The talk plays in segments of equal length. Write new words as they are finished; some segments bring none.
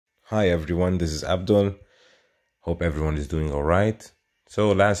Hi everyone, this is Abdul. Hope everyone is doing all right.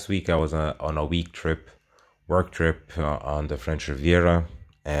 So last week I was on a work trip on the French Riviera,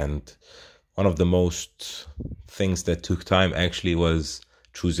 and one of the most things that took time actually was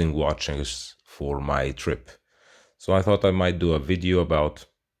choosing watches for my trip. So I thought I might do a video about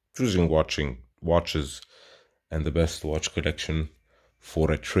choosing watches and the best watch collection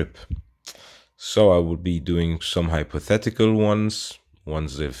for a trip. So I would be doing some hypothetical ones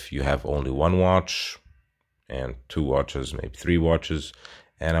if you have only one watch, and two watches, maybe three watches,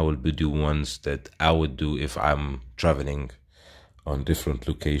 and I will be do ones that I would do if I'm traveling on different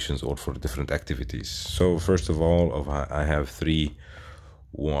locations or for different activities. So first of all, I have three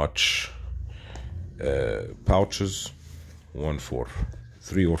watch pouches, one for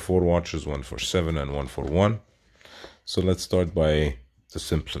 3 or 4 watches, one for 7 and one for 1. So let's start by the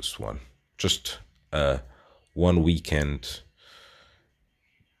simplest one, just one weekend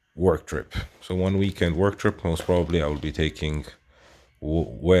work trip. So one weekend work trip, most probably I will be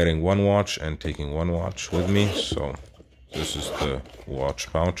wearing one watch and taking one watch with me. So this is the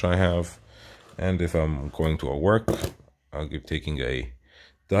watch pouch I have, and if I'm going to a work, I'll be taking a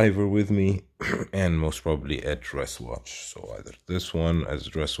diver with me and most probably a dress watch. So either this one as a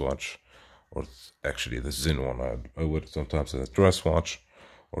dress watch, or actually the Zin one I wear sometimes as a dress watch,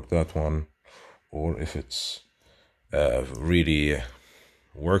 or that one, or if it's really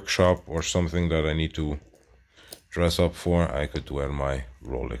workshop or something that I need to dress up for, I could wear my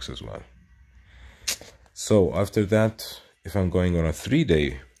Rolex as well. So after that, if I'm going on a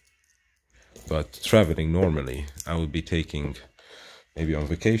 3-day but traveling normally, I would be taking maybe on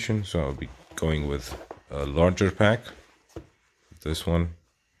vacation, so I'll be going with a larger pack. This one,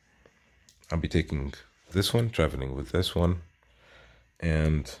 I'll be taking this one, traveling with this one,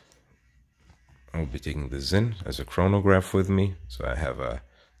 and I'll be taking the Zin as a chronograph with me. So I have a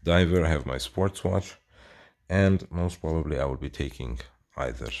diver, I have my sports watch, and most probably I will be taking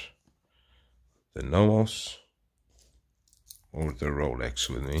either the Nomos or the Rolex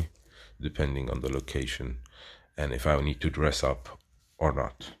with me, depending on the location and if I need to dress up or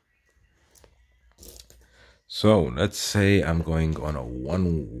not. So let's say I'm going on a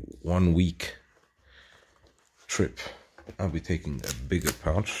one week trip. I'll be taking a bigger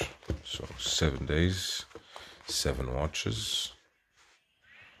pouch, so 7 days, 7 watches.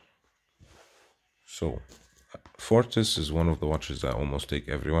 So Fortis is one of the watches I almost take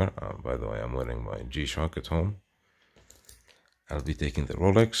everywhere. By the way, I'm wearing my G-Shock at home. I'll be taking the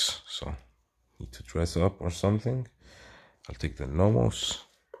Rolex, so need to dress up or something. I'll take the Nomos,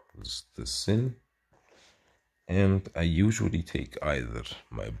 the Zin, and I usually take either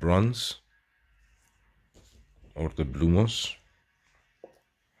my bronze or the Blumos.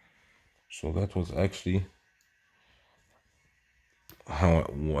 So that was actually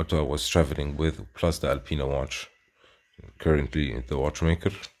what I was traveling with, plus the Alpina watch, currently the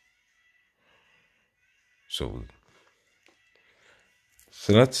watchmaker. So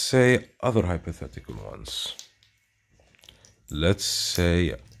let's say other hypothetical ones. Let's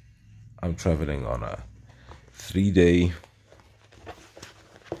say I'm traveling on a 3-day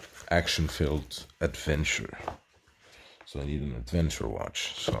action-filled adventure. So I need an adventure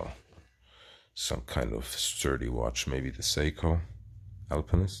watch. So some kind of sturdy watch, maybe the Seiko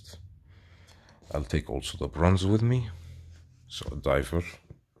Alpinist. I'll take also the bronze with me, so a diver,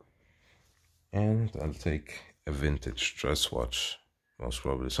 and I'll take a vintage dress watch, most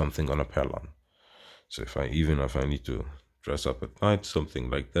probably something on a Perlon. So if I need to dress up at night, something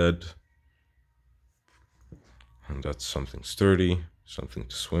like that, and that's something sturdy, something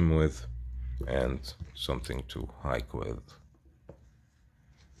to swim with, and something to hike with.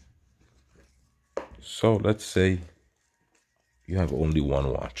 So let's say you have only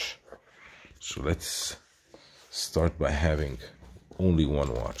one watch. So let's start by having only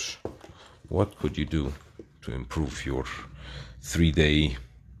one watch. What could you do to improve your 3-day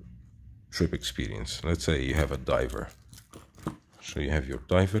trip experience? Let's say you have a diver. So you have your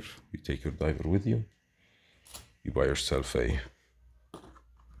diver, you take your diver with you. You buy yourself a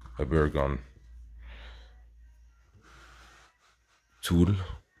Bergon tool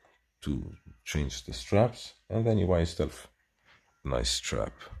to change the straps, and then you buy yourself a nice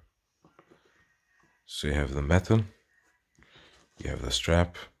strap. So you have the metal, you have the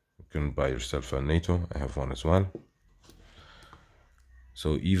strap. You can buy yourself a NATO, I have one as well.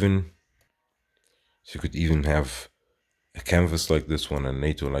 So you could even have a canvas like this one, a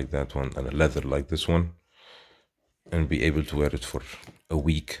NATO like that one, and a leather like this one, and be able to wear it for a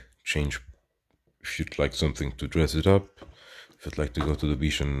week. Change if you'd like something to dress it up, if you'd like to go to the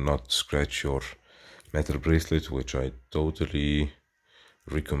beach and not scratch your metal bracelet, which I totally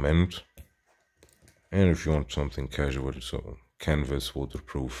recommend. And if you want something casual, so canvas,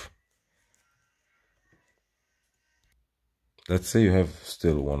 waterproof. Let's say you have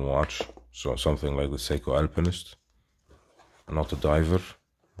still one watch, so something like the Seiko Alpinist, not a diver,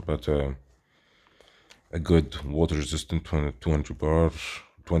 but a good water resistant 200 bar,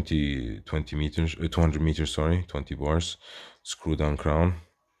 20 meters, 200 meters, sorry, 20 bars, screw down crown.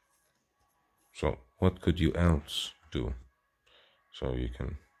 So what could you else do? So you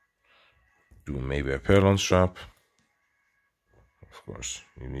can do maybe a purlin strap. Of course,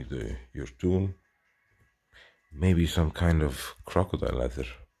 you need your tool. Maybe some kind of crocodile leather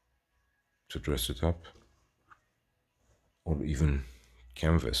to dress it up. Or even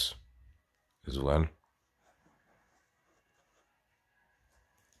canvas as well.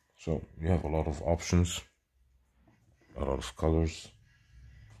 So you have a lot of options, a lot of colors,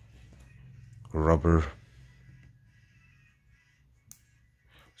 rubber.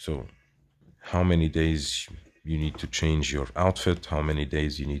 So how many days you need to change your outfit, how many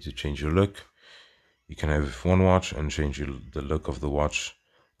days you need to change your look. You can have one watch and change the look of the watch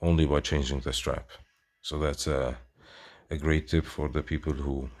only by changing the strap. So that's a great tip for the people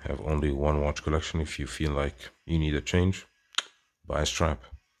who have only one watch collection. If you feel like you need a change, buy a strap.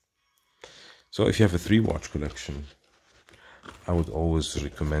 So if you have a 3-watch collection, I would always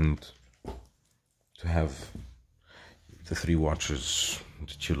recommend to have the 3 watches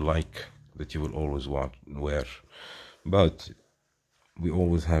that you like, that you will always wear. But we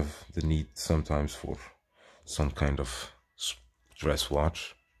always have the need sometimes for some kind of dress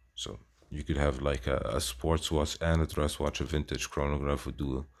watch. So you could have like a sports watch and a dress watch. A vintage chronograph would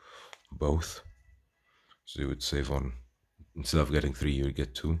do both. So you would save on, instead of getting 3, you would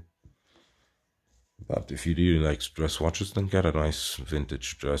get 2. But if you really like dress watches, then get a nice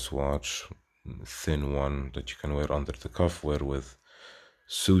vintage dress watch, thin one that you can wear under the cuff, wear with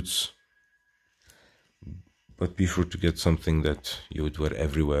suits. But be sure to get something that you would wear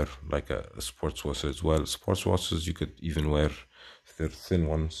everywhere, like a sports watch as well. Sports watches you could even wear, if they're thin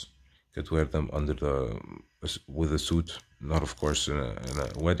ones, you could wear them under with a suit. Not of course in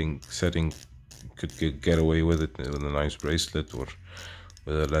a wedding setting. You could get away with it with a nice bracelet or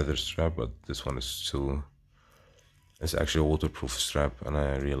with a leather strap, but this one is it's actually a waterproof strap, and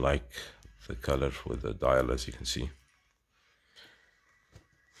I really like the color with the dial, as you can see.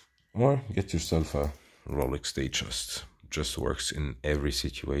 Or get yourself a Rolex Datejust. Just works in every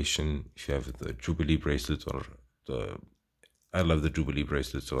situation. If you have the Jubilee bracelet or I love the Jubilee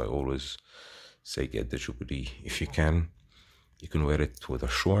bracelet, so I always say get the Jubilee if you can. You can wear it with a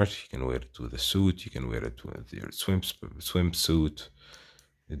short, you can wear it with a suit, you can wear it with your swimsuit.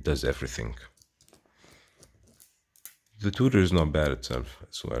 It does everything. The Tudor is not bad itself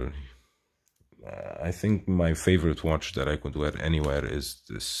as well. I think my favorite watch that I could wear anywhere is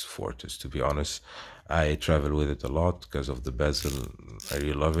this Fortis, to be honest. I travel with it a lot because of the bezel. I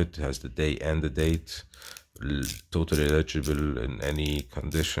really love it. It has the day and the date. Totally legible in any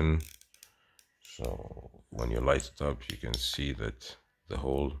condition. So when you light it up, you can see that the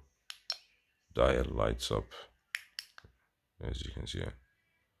whole dial lights up, as you can see.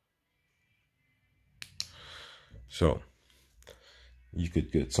 So you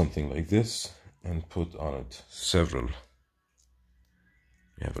could get something like this and put on it several.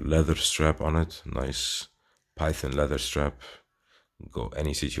 You have a leather strap on it, nice python leather strap. Go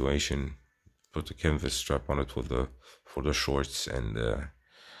any situation. Put a canvas strap on it for the shorts and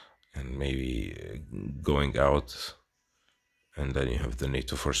maybe going out, and then you have the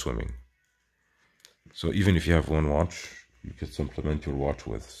NATO for swimming. So even if you have one watch, you could supplement your watch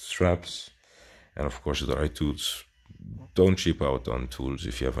with straps, and of course the right tools. Don't cheap out on tools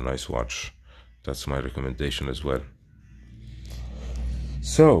if you have a nice watch. That's my recommendation as well.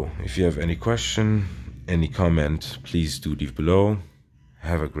 So if you have any question, any comment, please do leave below.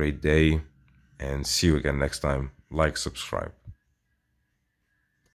 Have a great day and see you again next time. Like, subscribe.